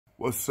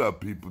What's up,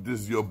 people?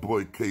 This is your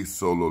boy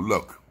K-Solo.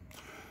 Look,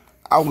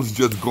 I was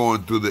just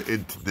going through the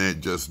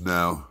internet just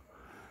now,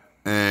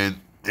 and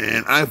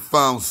I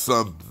found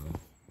something.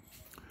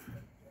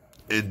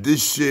 And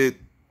this shit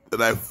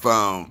that I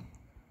found,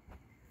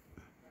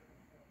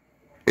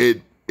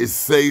 it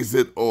says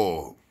it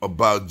all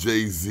about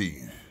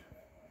Jay-Z.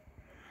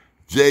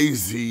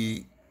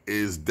 Jay-Z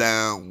is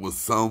down with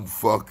some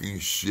fucking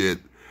shit,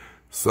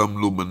 some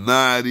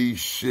Illuminati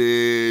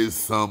shit,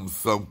 some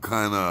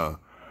kind of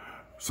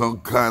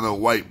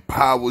white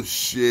power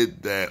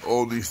shit that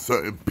only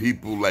certain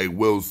people like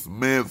Will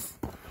Smith,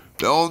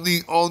 the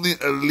only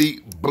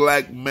elite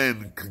black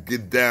men could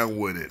get down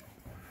with it.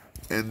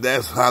 And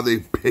that's how they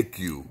pick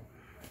you.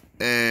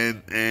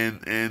 And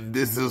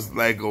this is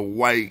like a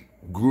white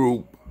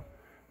group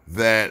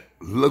that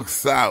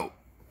looks out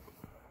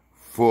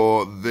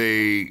for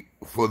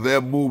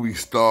their movie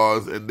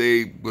stars, and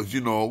because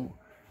you know,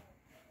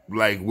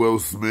 like Will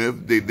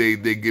Smith, they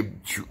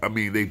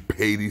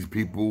pay these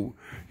people.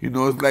 You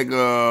know, it's like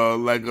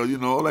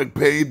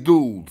paying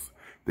dues.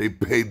 They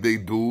pay their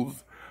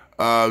dues.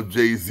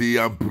 Jay-Z,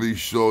 I'm pretty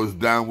sure, is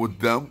down with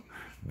them.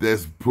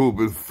 There's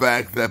proven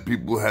fact that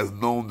people has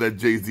known that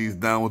Jay-Z is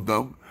down with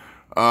them.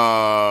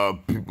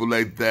 People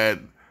like that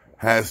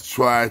has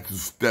tried to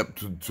step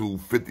to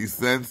 50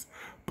 cents,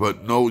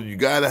 but no, you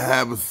gotta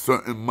have a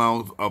certain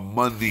amount of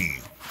money.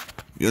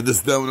 You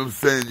understand what I'm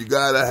saying? You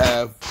gotta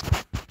have,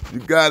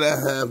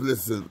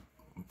 listen,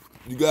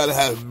 you gotta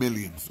have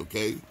millions,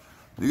 okay?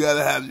 You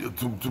gotta have,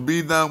 to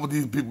be down with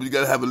these people, you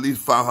gotta have at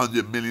least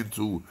 500 million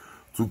to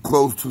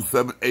close to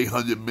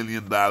 $800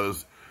 million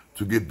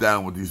to get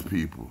down with these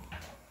people.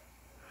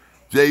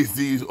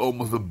 Jay-Z is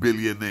almost a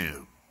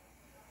billionaire.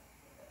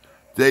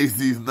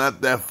 Jay-Z is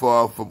not that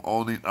far from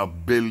owning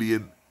 $1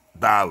 billion.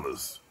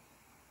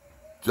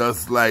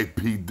 Just like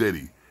P.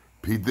 Diddy.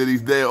 P.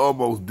 Diddy's there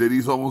almost.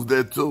 Diddy's almost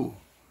there too.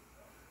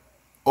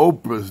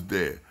 Oprah's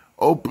there.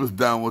 Oprah's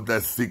down with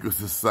that secret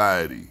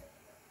society.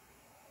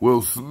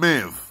 Will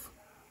Smith.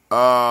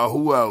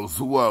 Who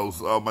else?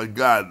 Oh my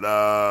God.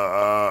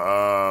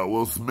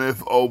 Will Smith,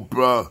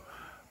 Oprah,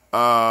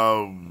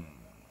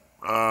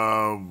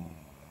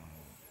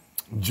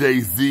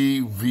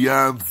 Jay-Z,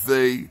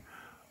 Beyonce,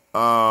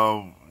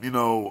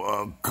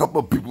 a couple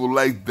of people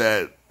like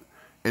that.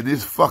 And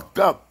it's fucked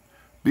up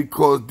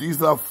because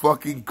these are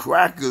fucking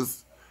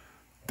crackers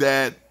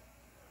that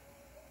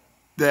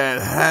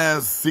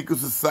has secret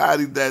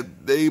society,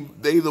 that they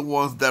the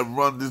ones that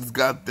run this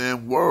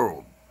goddamn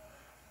world.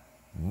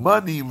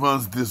 Money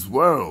runs this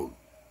world.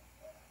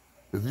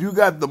 If you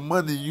got the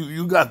money,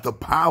 you got the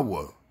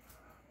power.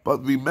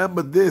 But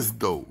remember this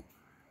though,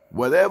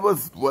 whatever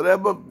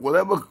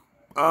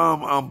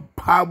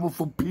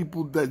powerful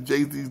people that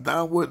Jay-Z's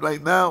down with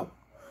right now,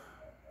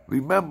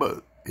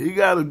 remember, he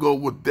gotta go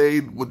with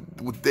they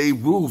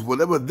rules.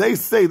 Whatever they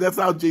say, that's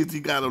how Jay-Z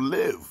gotta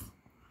live.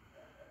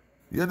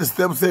 You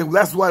understand what I'm saying?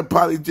 That's why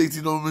probably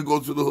Jay-Z don't even go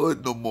to the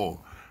hood no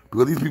more.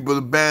 Because these people,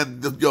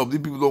 these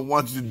people don't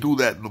want you to do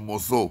that no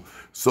more.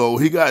 So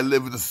he got to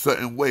live in a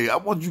certain way. I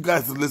want you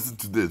guys to listen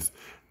to this.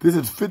 This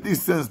is 50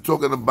 Cent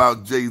talking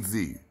about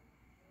Jay-Z.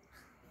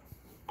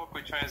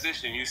 Corporate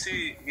transition. You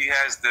see, he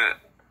has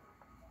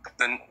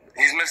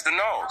he's Mr.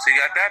 Knowles. He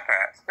got that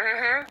pass.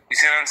 Mm-hmm. You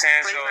see what I'm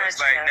saying? Pretty so it's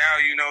like now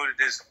you know that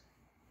this.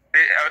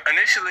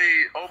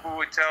 Initially, Oprah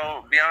would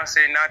tell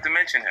Beyonce not to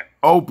mention him.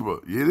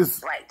 Oprah, yeah,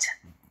 this right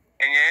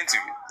in your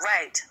interview,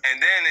 right.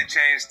 And then it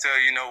changed to,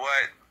 you know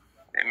what?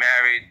 They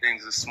married,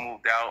 things are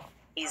smoothed out.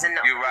 You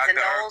rock the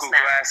Urkel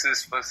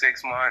glasses for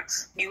 6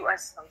 months. You are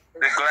so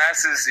the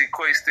glasses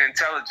equates to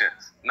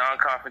intelligence,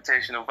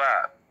 non-confrontational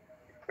vibe.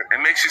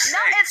 It makes you safe.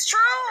 No, it's true.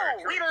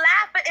 We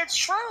laugh, but it's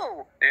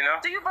true. You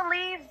know? Do you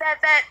believe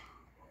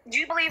do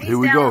you believe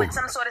he's down with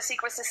some sort of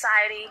secret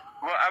society?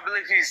 Well, I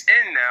believe he's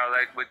in now,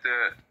 like with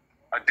a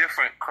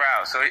different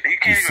crowd. So he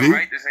can't even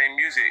write the same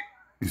music.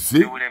 You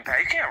see? It would impact.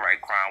 He can't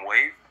write Crime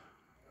Wave.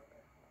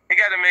 He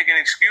got to make an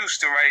excuse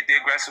to write the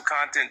aggressive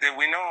content that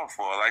we know him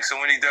for. Like, so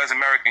when he does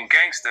American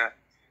Gangster.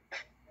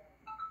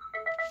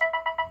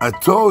 I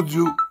told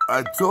you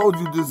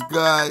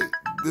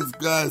this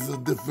guy's a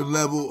different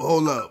level.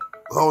 Hold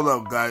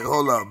up, guy.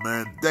 Hold up,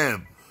 man.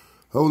 Damn.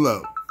 Hold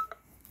up.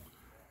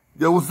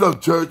 Yo, what's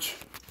up, Church?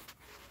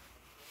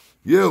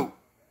 Yo,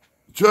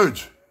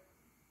 Church.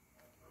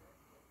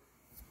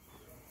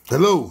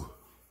 Hello.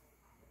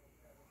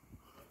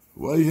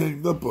 Why you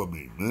hanging up on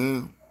me,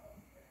 man?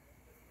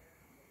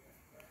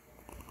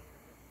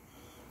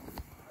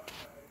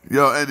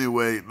 Yo,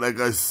 anyway, like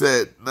I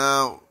said,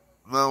 now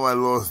I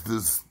lost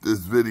this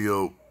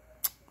video.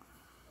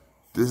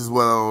 This is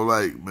what I don't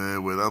like,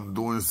 man. When I'm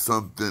doing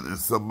something and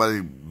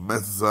somebody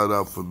messes that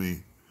up for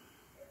me.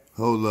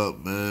 Hold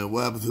up, man.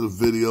 What happened to the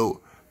video?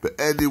 But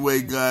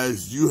anyway,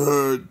 guys, you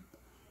heard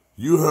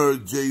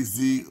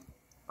Jay-Z.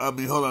 I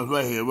mean, hold on,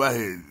 right here.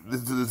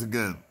 Listen to this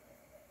again.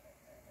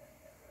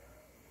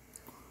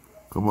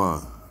 Come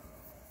on.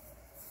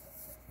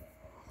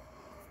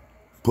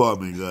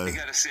 Pardon me, guys. You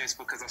gotta say it's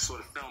because I saw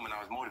the film and I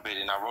was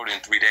motivated and I wrote it in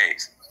 3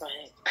 days.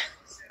 Right.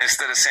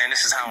 Instead of saying,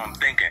 this is how I'm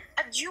thinking.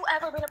 Have you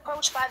ever been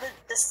approached by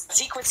the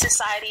secret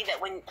society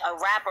that when a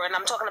rapper, and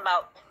I'm talking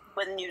about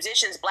when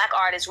musicians, black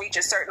artists reach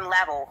a certain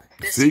level,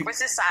 the secret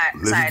society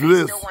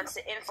still wants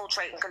to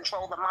infiltrate and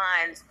control the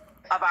minds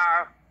of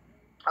our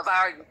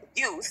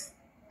youth,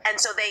 and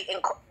so they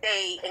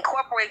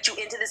incorporate you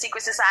into the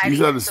secret society.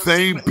 These are the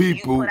same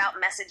people you put out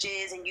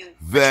messages and you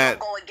that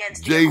go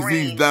against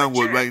Jay-Z's down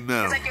with right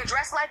now. It's like you're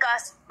dressed like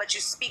us, but you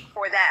speak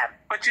for them.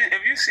 But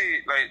if you see,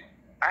 like,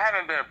 I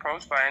haven't been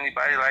approached by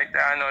anybody like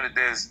that. I know that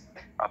there's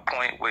a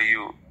point where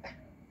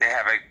they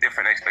have like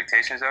different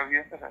expectations of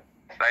you.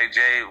 Like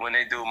Jay, when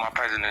they do My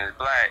President is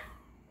Black,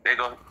 they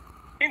go,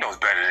 he knows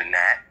better than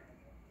that.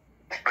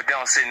 But they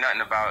don't say nothing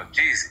about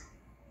Jeezy.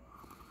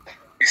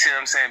 You see what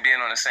I'm saying?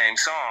 Being on the same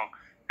song,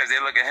 because they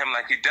look at him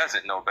like he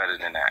doesn't know better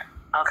than that.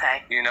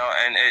 Okay. You know,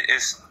 and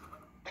it's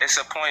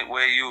a point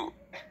where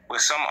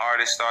some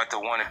artists start to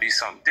want to be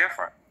something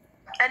different.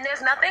 And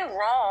there's nothing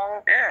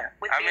wrong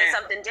with being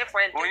something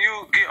different. When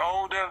you get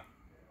older,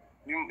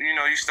 you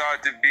know, you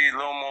start to be a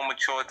little more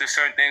mature.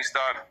 Certain things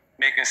start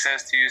making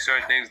sense to you,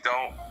 certain things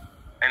don't.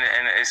 And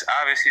it's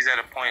obvious he's at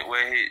a point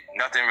where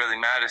nothing really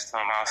matters to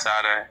him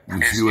outside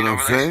of his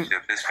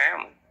relationship, his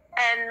family.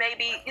 And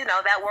maybe, you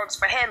know, that works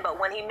for him. But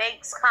when he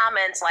makes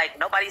comments like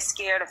nobody's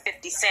scared of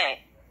 50 Cent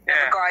in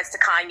regards to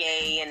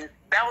Kanye, and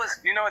that was,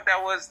 you know what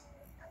that was?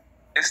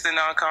 It's the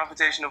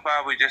non-confrontational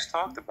vibe we just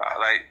talked about.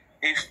 Like,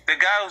 the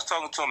guy who was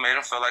talking to him made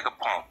him feel like a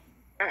punk.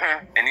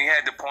 Mm-hmm. And he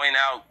had to point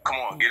out, come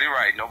on, get it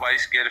right.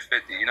 Nobody's scared of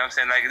 50. You know what I'm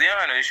saying? Like, they don't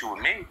have no issue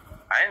with me.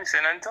 I didn't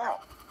say nothing to him.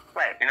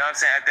 Right. You know what I'm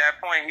saying? At that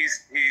point,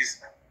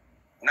 he's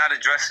not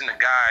addressing the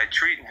guy,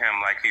 treating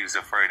him like he was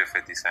afraid of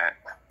 50 Cent.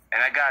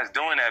 And that guy's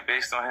doing that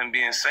based on him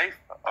being safe,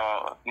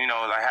 you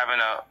know, like having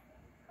a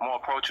more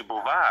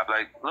approachable vibe.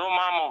 Like, Lil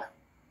Mama,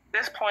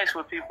 there's points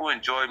where people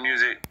enjoy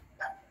music.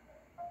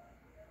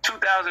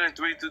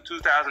 2003 through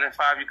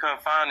 2005, you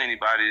couldn't find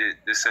anybody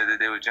that said that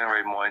they would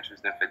generate more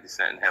interest than 50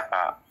 Cent in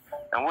hip-hop.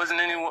 And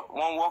wasn't anyone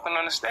walking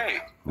on the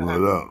stage.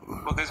 What up?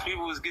 Because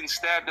people was getting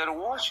stabbed at a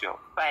war show.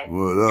 Right.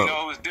 What up? You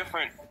know, it was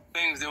different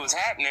things that was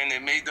happening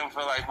that made them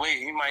feel like, wait,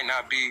 he might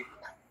not be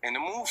in the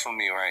mood for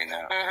me right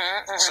now.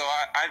 So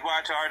I'd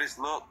watch artists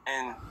look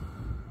and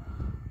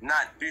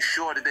not be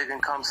sure that they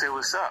can come say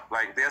what's up.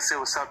 Like, they'll say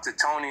what's up to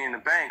Tony in the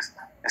Banks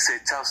and say,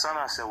 tell son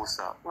I said what's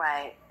up.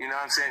 Right. You know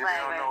what I'm saying? They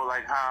don't know,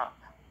 like, how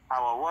I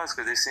was,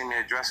 because they see me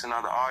addressing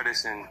other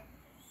artists and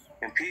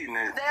competing.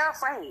 They're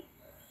afraid.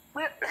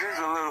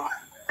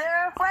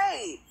 They're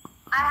afraid.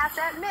 I have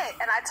to admit,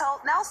 and I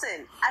told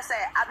Nelson, I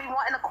said, I be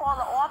wanting to call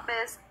the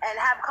office and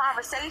have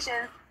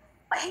conversations,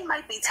 but he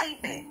might be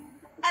taping.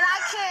 And I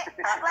can't,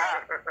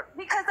 like,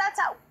 because that's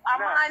how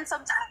our minds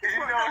sometimes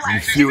work. You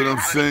see what I'm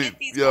saying?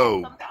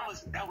 Yo,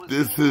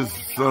 this is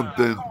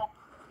something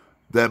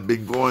that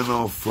been going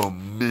on for a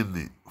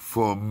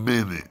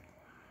minute.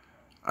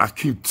 I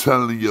keep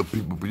telling your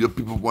people, but your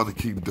people want to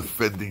keep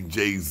defending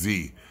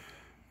Jay-Z.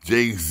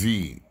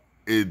 Jay-Z,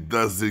 it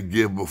doesn't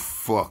give a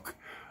fuck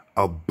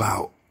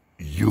about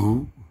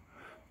you.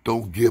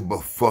 Don't give a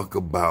fuck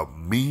about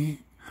me.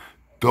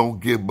 Don't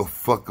give a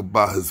fuck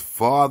about his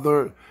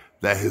father.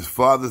 That his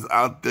father's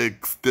out there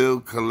still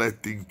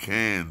collecting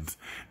cans.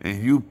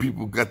 And you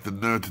people got the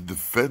nerve to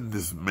defend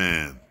this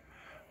man.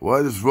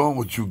 What is wrong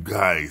with you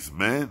guys,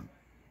 man?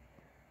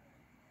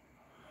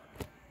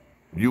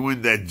 You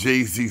in that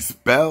Jay-Z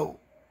spell?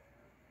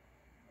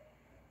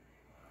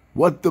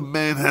 What the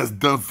man has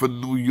done for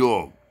New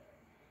York?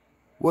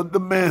 What the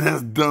man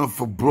has done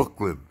for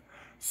Brooklyn?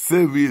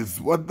 Serious,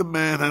 what the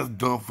man has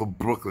done for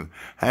Brooklyn?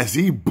 Has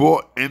he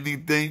bought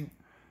anything?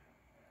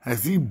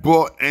 Has he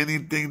bought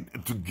anything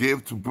to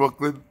give to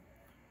Brooklyn?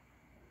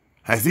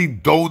 Has he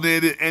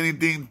donated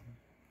anything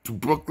to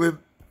Brooklyn?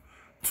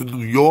 To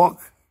New York?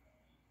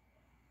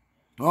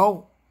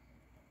 No?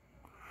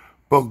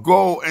 But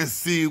go and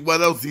see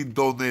what else he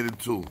donated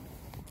to.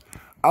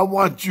 I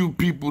want you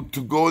people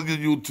to go on your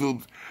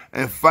YouTube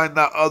and find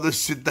out other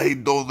shit that he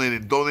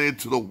donated. Donated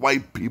to the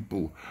white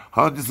people.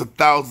 Hundreds of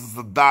thousands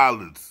of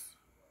dollars.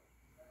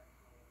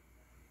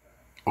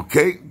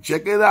 Okay?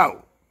 Check it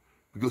out.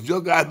 Because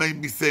your guys may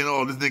be saying,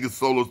 oh, this nigga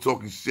Solo's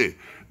talking shit.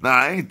 Nah,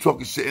 I ain't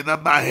talking shit, and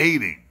I'm not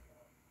hating.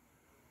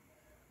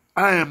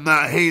 I am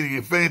not hating.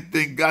 If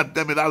anything,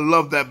 goddammit, I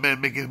love that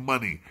man making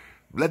money.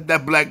 Let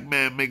that black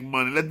man make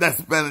money. Let that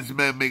Spanish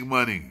man make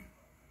money.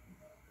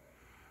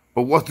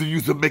 But what's the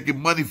use of making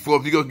money for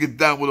if you're going to get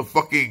down with a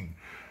fucking,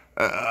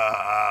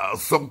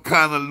 some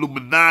kind of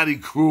Illuminati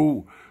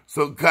crew,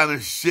 some kind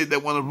of shit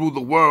that want to rule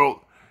the world,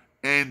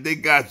 and they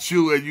got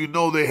you, and you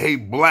know they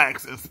hate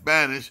blacks and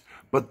Spanish,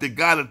 but they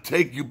got to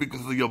take you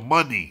because of your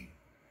money.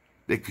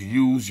 They could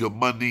use your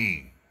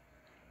money.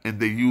 And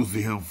they're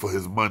using him for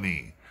his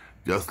money.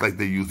 Just like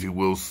they're using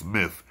Will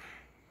Smith.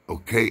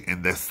 Okay?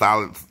 And that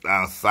solid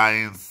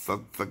science,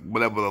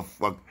 whatever the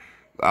fuck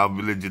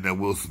religion that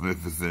Will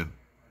Smith is in.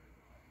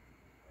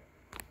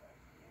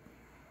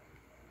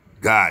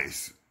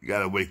 Guys, you got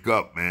to wake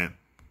up, man.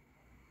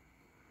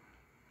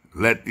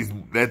 Let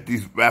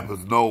these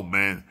rappers know,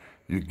 man.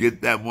 You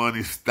get that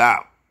money,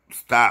 stop.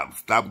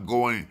 Stop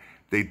going.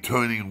 They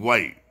turning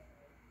white.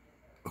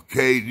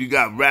 Okay? You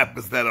got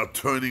rappers that are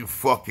turning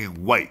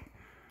fucking white.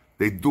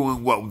 They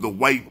doing what the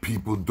white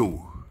people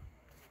do.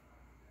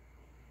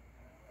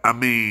 I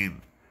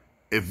mean,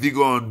 if you're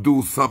going to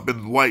do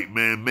something white,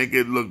 man, make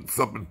it look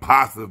something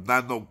positive,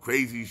 not no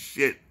crazy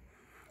shit.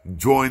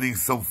 Joining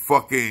some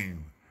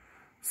fucking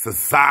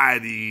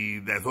society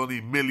that's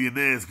only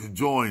millionaires can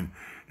join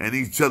and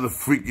each other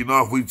freaking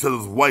off with each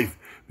other's wife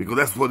because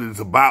that's what it's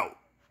about.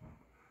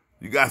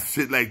 You got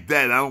shit like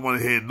that. I don't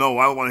want to hear I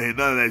don't want to hear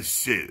none of that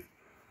shit.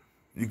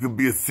 You can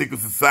be a secret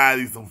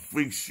society, some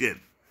freak shit.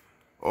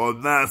 Or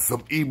not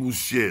some evil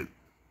shit.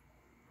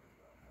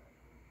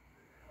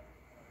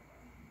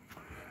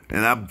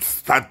 And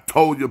I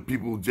told you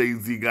people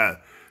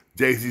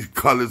Jay-Z's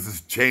colors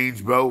has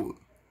changed, bro.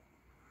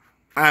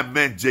 I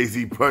met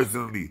Jay-Z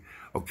personally.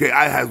 Okay,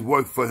 I has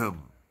worked for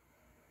him.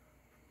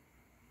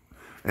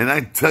 And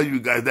I tell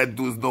you guys, that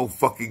dude is no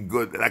fucking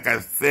good. Like I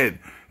said,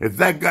 if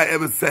that guy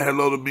ever said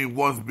hello to me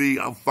once,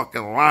 I'm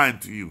fucking lying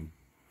to you.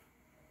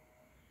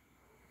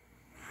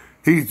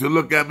 He used to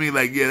look at me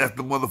like, yeah, that's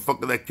the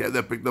motherfucker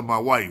that picked up my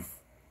wife.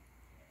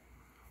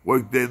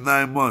 Worked there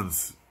 9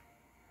 months.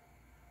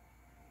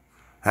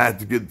 Had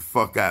to get the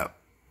fuck out.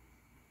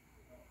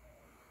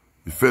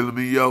 You feeling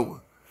me,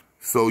 yo?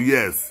 So,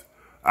 yes,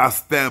 I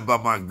stand by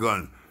my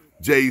gun.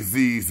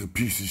 Jay-Z's a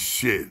piece of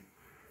shit.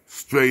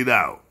 Straight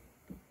out.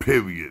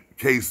 Period.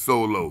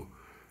 K-Solo.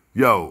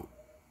 Yo,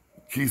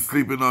 keep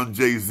sleeping on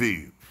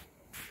Jay-Z.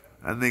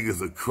 That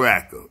nigga's a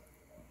cracker.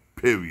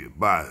 Period.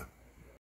 Bye.